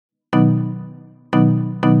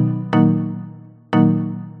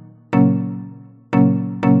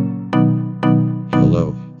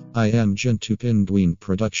I am GentooPenguin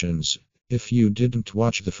Productions. If you didn't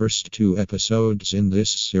watch the first 2 episodes in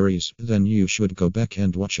this series, then you should go back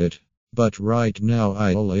and watch it. But right now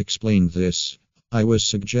I'll explain this. I was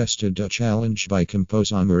suggested a challenge by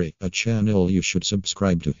ComposAmurai, a channel you should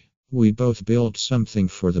subscribe to. We both built something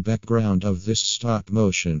for the background of this stop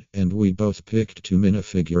motion, and we both picked 2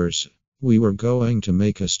 minifigures. We were going to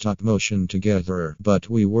make a stop motion together, but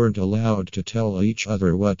we weren't allowed to tell each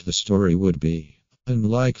other what the story would be.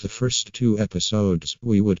 Unlike the first 2 episodes,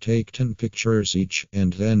 we would take 10 pictures each,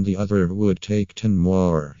 and then the other would take 10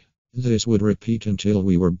 more. This would repeat until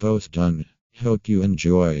we were both done. Hope you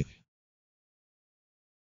enjoy.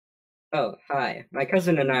 Oh, hi. My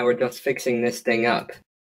cousin and I were just fixing this thing up.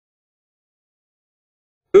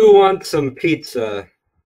 Who wants some pizza?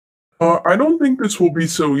 I don't think this will be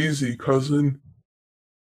so easy, cousin.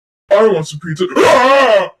 I want some pizza.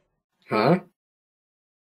 Ah! Huh?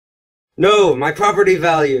 No, my property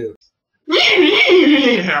value!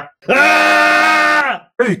 Ah!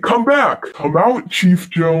 Hey, come back! Come out, Chief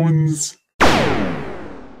Jones!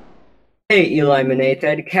 Hey, Eli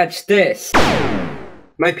Manathed, catch this!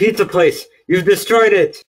 My pizza place! You've destroyed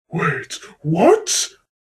it! Wait, what?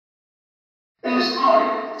 It's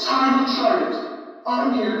time to Trident.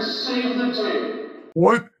 I'm here to save the day.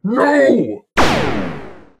 What? No!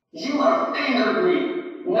 You have angered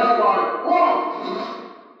me. Now I'm wrong.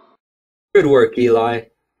 Good work, Eli.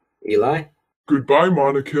 Eli? Goodbye,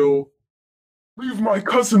 Monokill. Leave my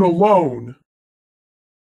cousin alone!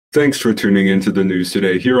 Thanks for tuning into the news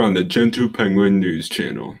today here on the GentooPenguin News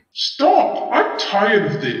Channel. Stop! I'm tired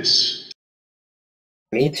of this.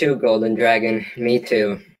 Me too, Golden Dragon. Me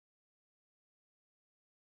too.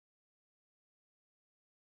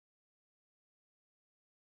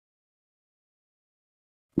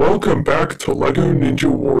 Welcome back to LEGO Ninja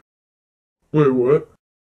War. Wait, what?